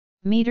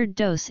Metered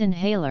dose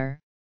inhaler,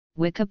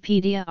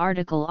 Wikipedia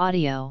article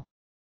audio.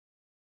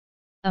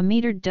 A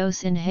metered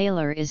dose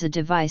inhaler is a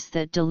device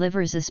that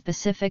delivers a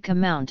specific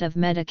amount of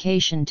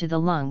medication to the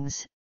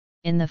lungs,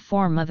 in the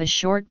form of a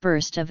short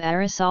burst of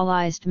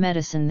aerosolized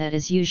medicine that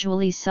is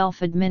usually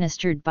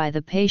self-administered by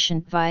the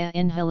patient via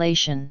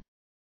inhalation.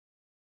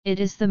 It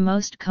is the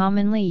most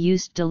commonly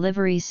used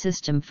delivery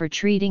system for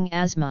treating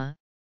asthma,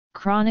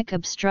 chronic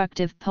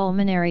obstructive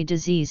pulmonary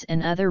disease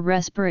and other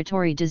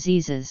respiratory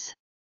diseases.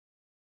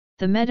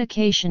 The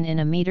medication in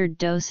a metered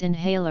dose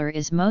inhaler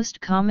is most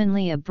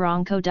commonly a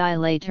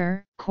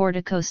bronchodilator,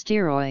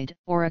 corticosteroid,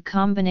 or a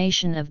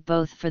combination of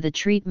both for the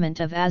treatment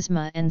of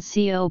asthma and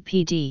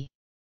COPD.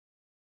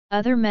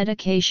 Other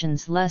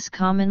medications less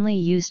commonly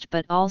used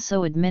but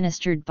also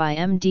administered by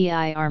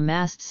MDI are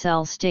mast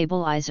cell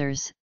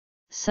stabilizers,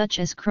 such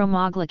as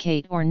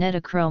cromoglicate or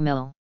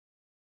netocromil.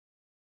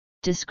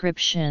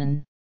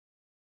 Description: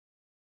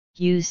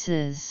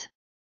 Uses.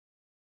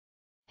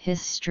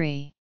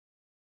 History.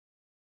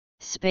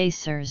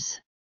 Spacers.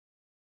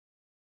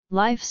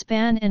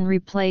 Lifespan and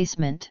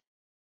replacement.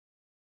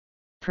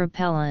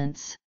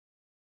 Propellants.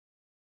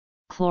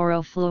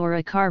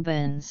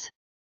 Chlorofluorocarbons.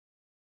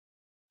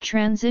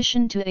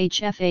 Transition to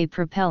HFA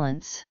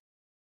propellants.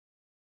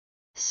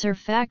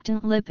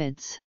 Surfactant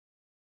lipids.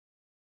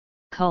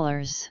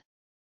 Colors.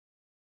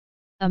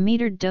 A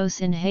metered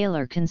dose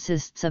inhaler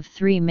consists of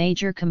three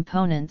major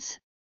components: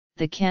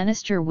 the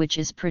canister, which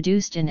is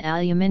produced in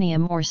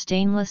aluminium or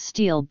stainless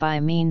steel by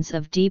means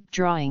of deep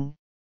drawing,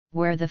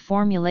 where the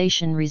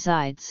formulation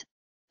resides;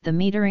 the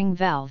metering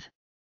valve,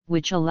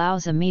 which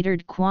allows a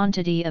metered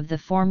quantity of the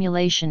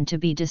formulation to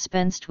be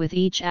dispensed with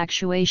each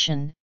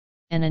actuation;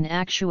 and an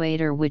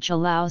actuator, which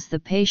allows the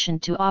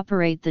patient to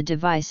operate the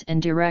device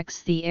and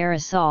directs the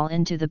aerosol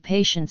into the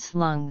patient's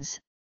lungs.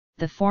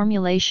 The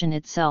formulation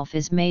itself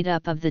is made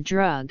up of the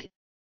drug,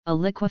 a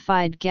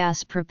liquefied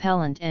gas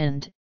propellant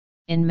and,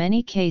 in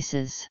many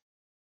cases,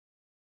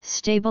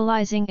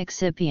 stabilizing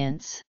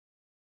excipients.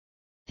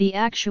 The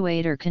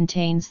actuator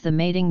contains the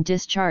mating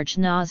discharge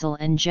nozzle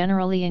and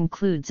generally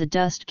includes a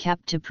dust cap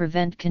to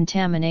prevent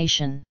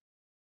contamination.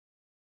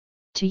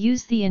 To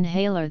use the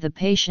inhaler, the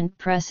patient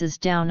presses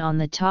down on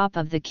the top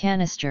of the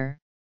canister,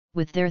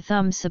 with their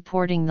thumb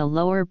supporting the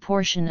lower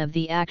portion of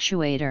the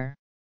actuator.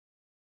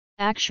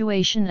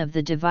 Actuation of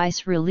the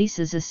device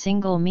releases a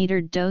single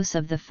metered dose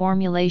of the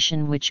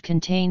formulation, which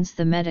contains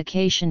the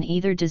medication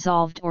either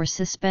dissolved or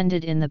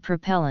suspended in the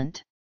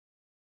propellant.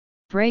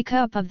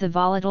 Breakup of the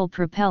volatile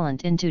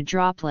propellant into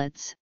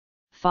droplets,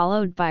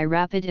 followed by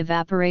rapid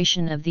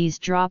evaporation of these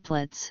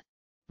droplets,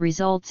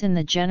 results in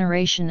the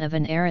generation of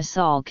an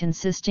aerosol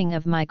consisting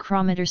of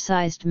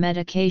micrometer-sized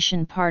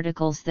medication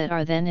particles that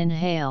are then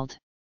inhaled.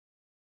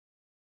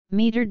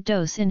 Metered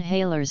dose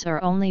inhalers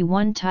are only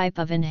one type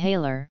of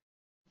inhaler,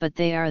 but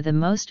they are the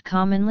most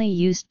commonly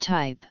used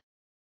type.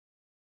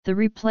 The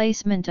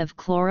replacement of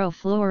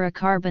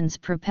chlorofluorocarbons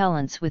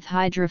propellants with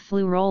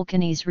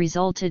hydrofluoralkanes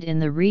resulted in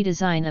the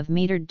redesign of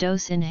metered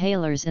dose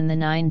inhalers in the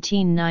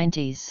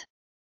 1990s.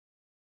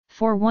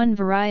 For one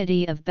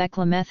variety of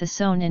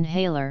beclomethasone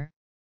inhaler,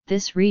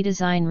 this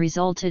redesign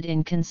resulted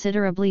in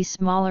considerably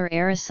smaller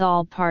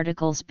aerosol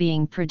particles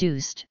being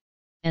produced,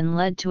 and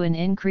led to an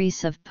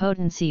increase of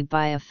potency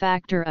by a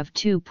factor of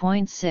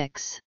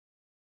 2.6.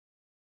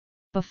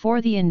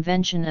 Before the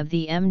invention of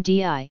the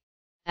MDI,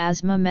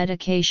 asthma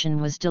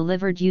medication was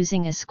delivered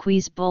using a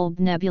squeeze bulb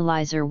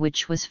nebulizer,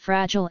 which was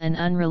fragile and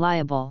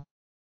unreliable.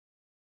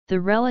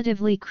 The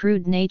relatively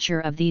crude nature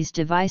of these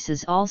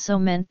devices also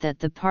meant that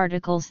the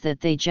particles that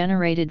they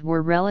generated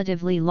were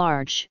relatively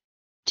large,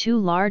 too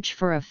large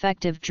for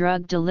effective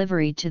drug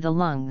delivery to the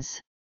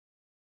lungs.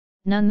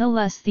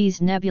 Nonetheless, these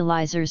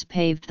nebulizers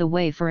paved the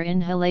way for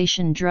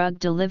inhalation drug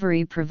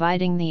delivery,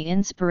 providing the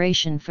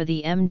inspiration for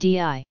the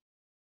MDI.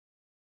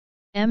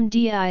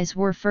 MDIs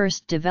were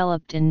first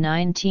developed in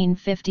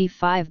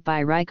 1955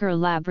 by Riker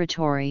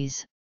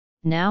Laboratories,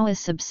 now a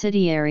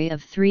subsidiary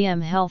of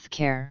 3M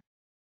Healthcare.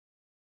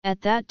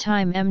 At that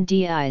time,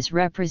 MDIs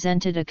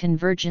represented a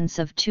convergence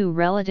of two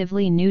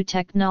relatively new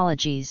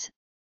technologies,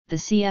 the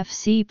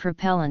CFC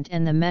propellant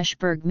and the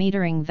Meshberg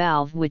metering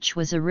valve, which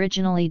was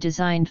originally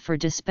designed for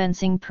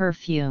dispensing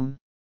perfume.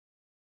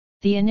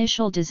 The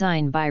initial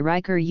design by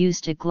Riker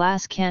used a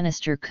glass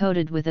canister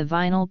coated with a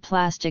vinyl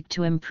plastic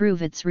to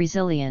improve its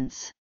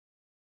resilience.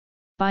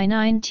 By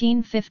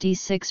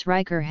 1956,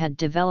 Riker had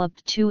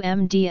developed two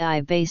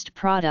MDI-based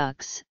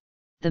products,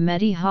 the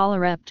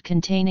Medi-Holorept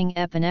containing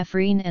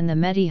epinephrine and the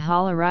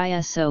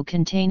Medi-Holoriso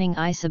containing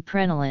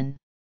isoprenaline.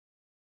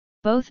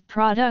 Both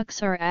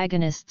products are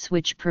agonists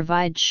which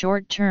provide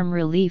short-term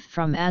relief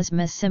from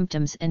asthma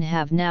symptoms and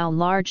have now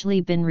largely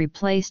been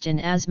replaced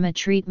in asthma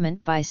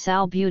treatment by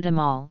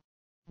salbutamol,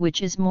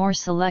 which is more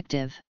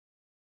selective.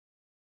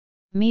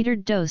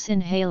 Metered dose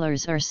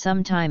inhalers are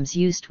sometimes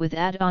used with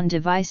add-on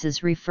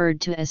devices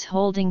referred to as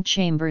holding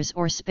chambers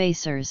or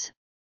spacers,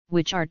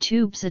 which are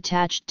tubes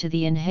attached to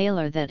the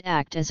inhaler that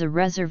act as a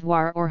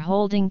reservoir or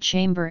holding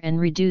chamber and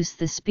reduce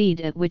the speed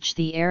at which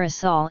the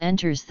aerosol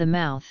enters the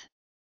mouth.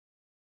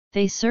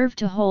 They serve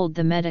to hold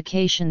the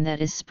medication that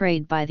is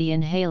sprayed by the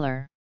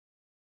inhaler.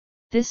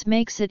 This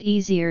makes it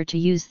easier to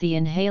use the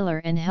inhaler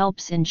and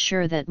helps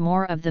ensure that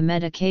more of the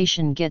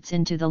medication gets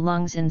into the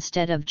lungs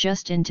instead of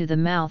just into the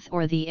mouth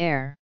or the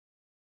air.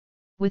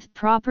 With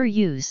proper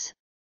use,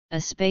 a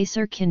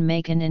spacer can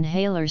make an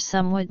inhaler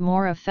somewhat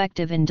more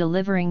effective in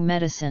delivering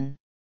medicine.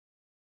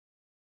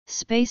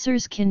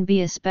 Spacers can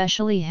be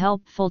especially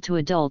helpful to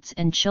adults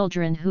and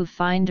children who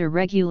find a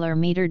regular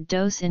metered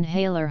dose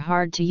inhaler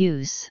hard to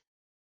use.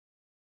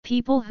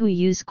 People who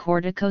use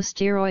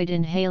corticosteroid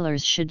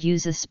inhalers should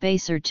use a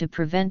spacer to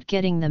prevent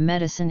getting the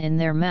medicine in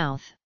their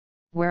mouth,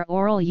 where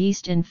oral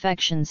yeast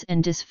infections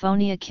and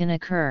dysphonia can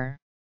occur.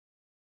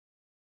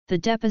 The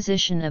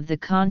deposition of the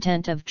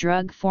content of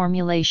drug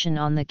formulation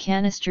on the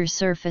canister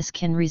surface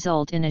can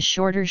result in a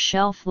shorter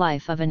shelf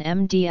life of an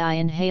MDI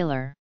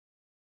inhaler.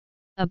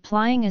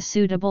 Applying a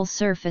suitable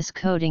surface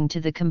coating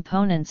to the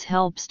components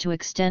helps to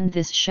extend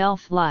this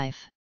shelf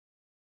life.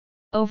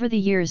 Over the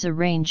years, a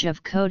range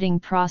of coating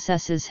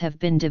processes have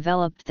been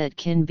developed that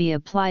can be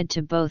applied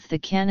to both the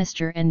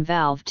canister and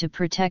valve to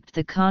protect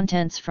the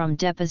contents from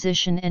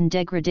deposition and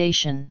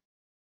degradation.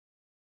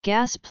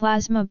 Gas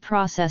plasma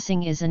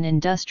processing is an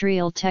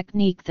industrial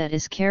technique that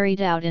is carried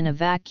out in a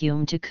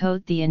vacuum to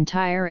coat the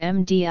entire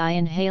MDI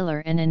inhaler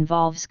and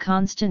involves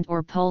constant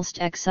or pulsed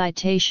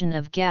excitation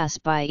of gas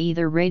by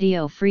either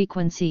radio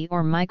frequency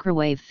or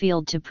microwave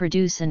field to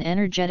produce an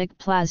energetic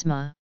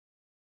plasma.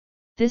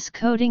 This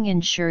coating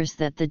ensures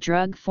that the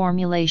drug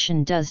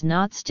formulation does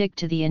not stick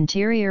to the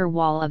interior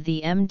wall of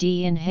the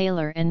MD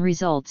inhaler and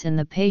results in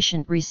the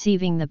patient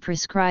receiving the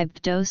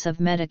prescribed dose of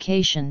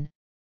medication,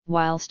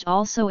 whilst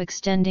also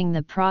extending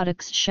the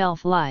product's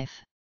shelf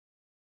life.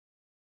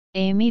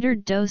 A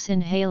metered dose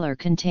inhaler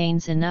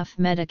contains enough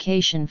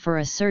medication for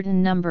a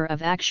certain number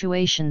of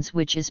actuations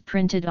which is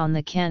printed on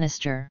the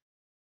canister.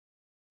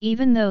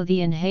 Even though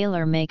the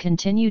inhaler may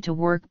continue to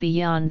work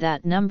beyond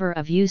that number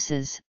of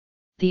uses,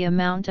 the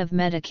amount of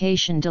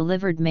medication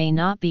delivered may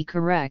not be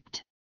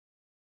correct.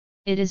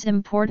 It is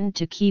important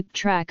to keep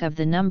track of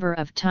the number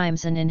of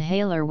times an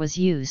inhaler was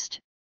used,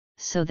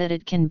 so that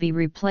it can be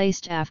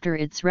replaced after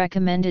its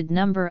recommended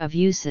number of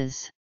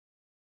uses.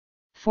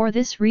 For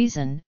this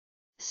reason,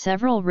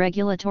 several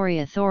regulatory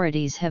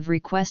authorities have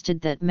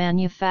requested that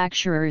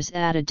manufacturers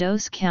add a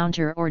dose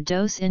counter or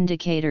dose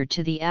indicator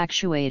to the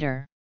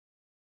actuator.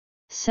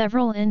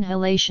 Several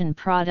inhalation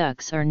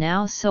products are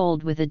now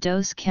sold with a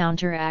dose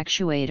counter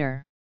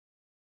actuator.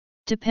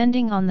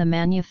 Depending on the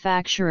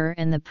manufacturer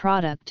and the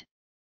product,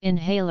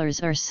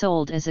 inhalers are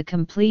sold as a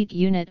complete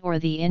unit or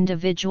the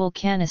individual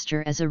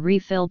canister as a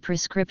refill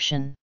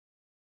prescription.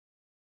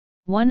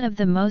 One of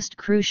the most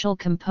crucial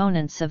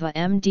components of a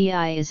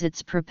MDI is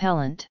its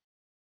propellant.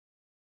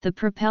 The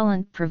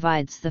propellant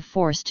provides the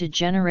force to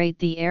generate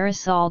the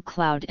aerosol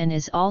cloud and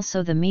is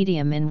also the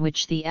medium in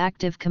which the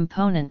active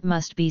component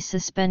must be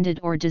suspended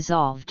or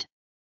dissolved.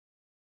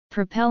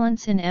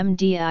 Propellants in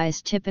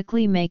MDIs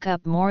typically make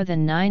up more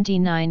than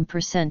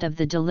 99% of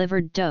the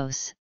delivered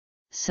dose,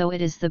 so it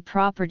is the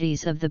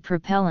properties of the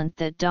propellant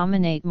that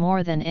dominate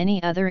more than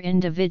any other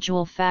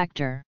individual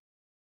factor.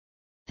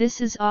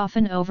 This is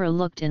often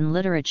overlooked in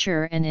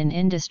literature and in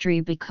industry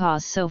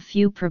because so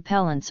few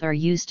propellants are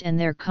used and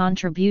their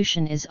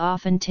contribution is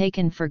often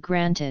taken for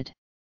granted.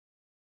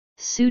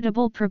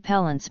 Suitable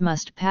propellants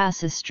must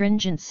pass a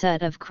stringent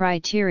set of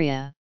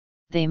criteria.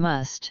 They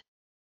must.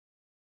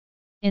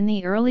 In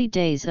the early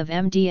days of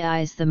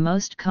MDIs, the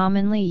most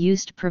commonly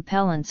used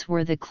propellants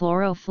were the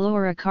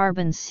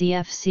chlorofluorocarbons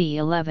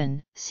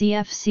CFC11,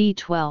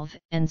 CFC12,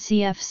 and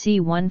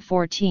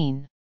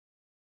CFC114.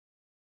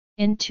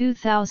 In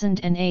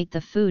 2008, the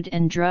Food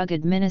and Drug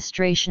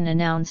Administration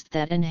announced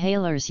that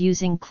inhalers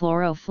using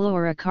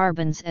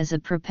chlorofluorocarbons as a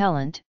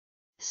propellant,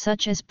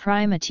 such as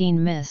Primatene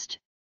Mist,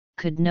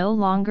 could no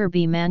longer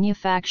be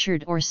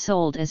manufactured or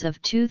sold as of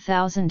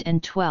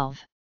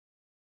 2012.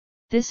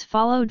 This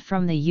followed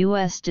from the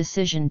U.S.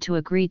 decision to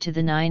agree to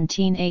the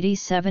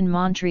 1987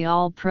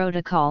 Montreal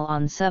Protocol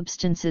on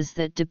substances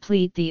that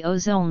deplete the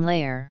ozone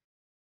layer.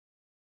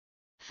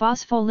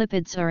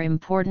 Phospholipids are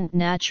important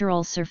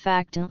natural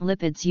surfactant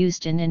lipids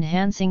used in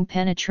enhancing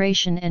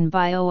penetration and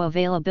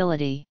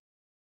bioavailability.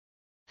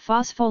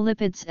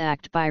 Phospholipids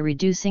act by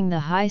reducing the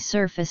high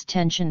surface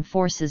tension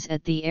forces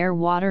at the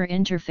air-water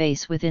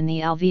interface within the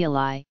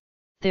alveoli,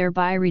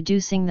 thereby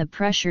reducing the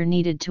pressure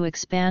needed to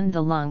expand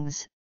the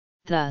lungs.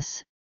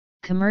 Thus,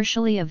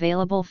 commercially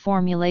available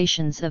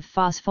formulations of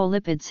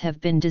phospholipids have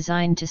been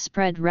designed to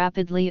spread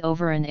rapidly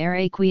over an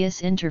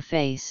air-aqueous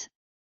interface,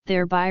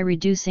 thereby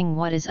reducing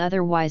what is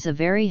otherwise a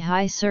very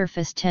high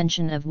surface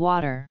tension of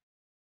water.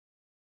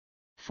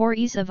 For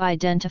ease of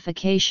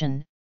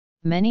identification,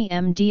 many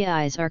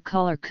MDIs are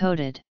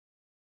color-coded.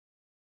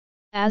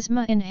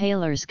 Asthma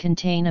inhalers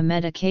contain a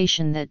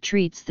medication that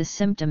treats the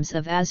symptoms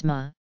of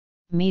asthma.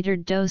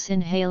 Metered dose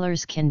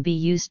inhalers can be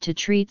used to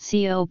treat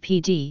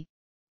COPD,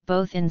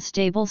 both in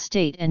stable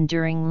state and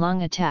during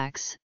lung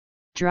attacks.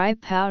 Dry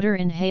powder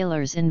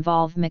inhalers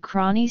involve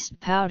micronized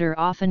powder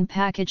often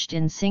packaged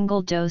in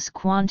single-dose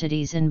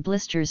quantities in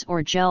blisters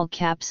or gel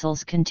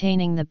capsules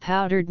containing the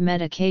powdered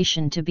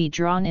medication to be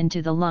drawn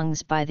into the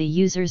lungs by the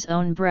user's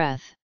own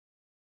breath.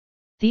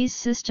 These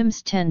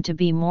systems tend to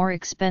be more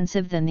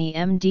expensive than the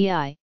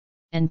MDI,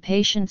 and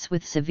patients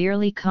with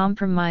severely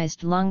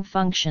compromised lung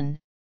function,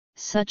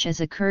 such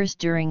as occurs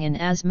during an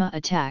asthma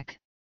attack,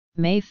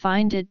 may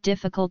find it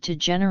difficult to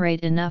generate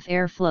enough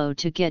airflow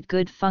to get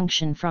good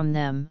function from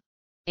them.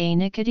 A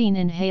nicotine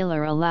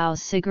inhaler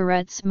allows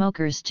cigarette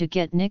smokers to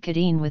get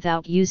nicotine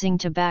without using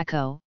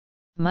tobacco,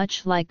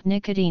 much like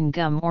nicotine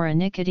gum or a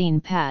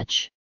nicotine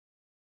patch.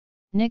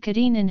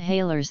 Nicotine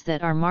inhalers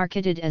that are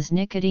marketed as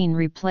nicotine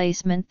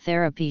replacement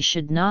therapy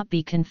should not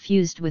be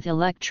confused with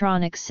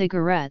electronic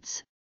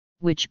cigarettes,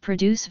 which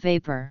produce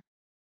vapor.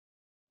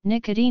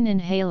 Nicotine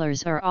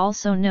inhalers are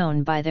also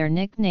known by their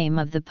nickname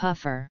of the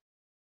puffer.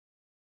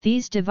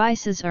 These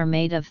devices are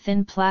made of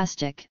thin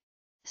plastic,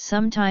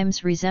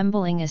 sometimes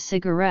resembling a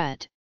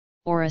cigarette,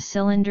 or a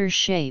cylinder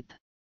shape.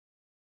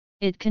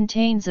 It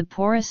contains a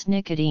porous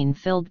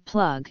nicotine-filled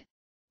plug,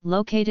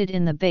 located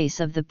in the base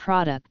of the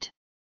product.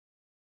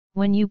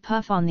 When you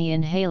puff on the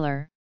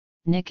inhaler,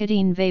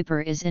 nicotine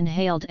vapor is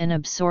inhaled and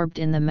absorbed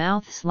in the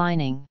mouth's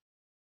lining.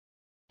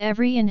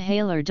 Every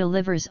inhaler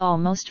delivers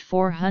almost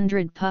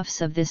 400 puffs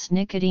of this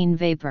nicotine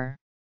vapor.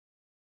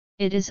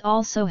 It is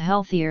also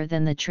healthier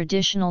than the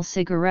traditional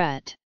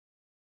cigarette.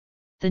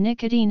 The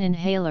nicotine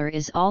inhaler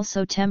is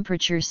also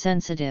temperature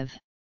sensitive.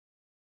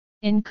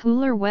 In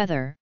cooler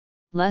weather,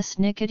 less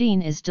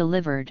nicotine is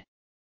delivered.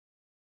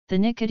 The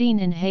nicotine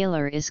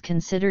inhaler is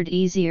considered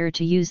easier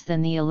to use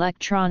than the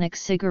electronic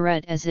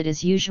cigarette as it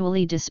is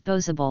usually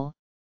disposable,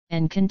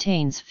 and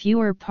contains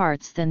fewer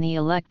parts than the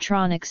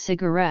electronic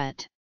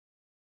cigarette.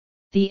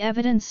 The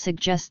evidence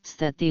suggests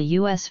that the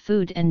U.S.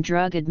 Food and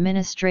Drug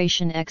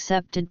Administration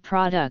accepted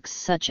products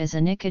such as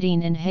a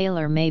nicotine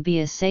inhaler may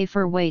be a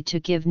safer way to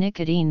give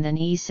nicotine than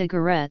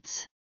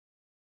e-cigarettes.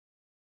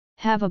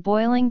 Have a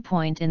boiling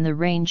point in the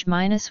range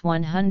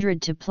 -100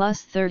 to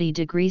 +30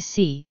 degrees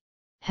C,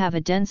 have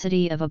a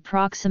density of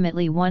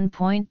approximately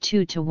 1.2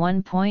 to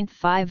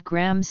 1.5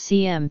 grams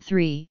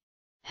cm3,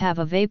 have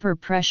a vapor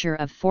pressure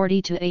of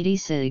 40 to 80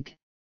 sig,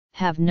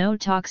 have no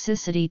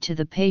toxicity to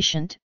the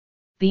patient,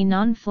 be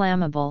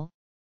non-flammable,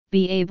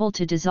 be able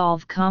to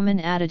dissolve common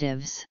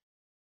additives.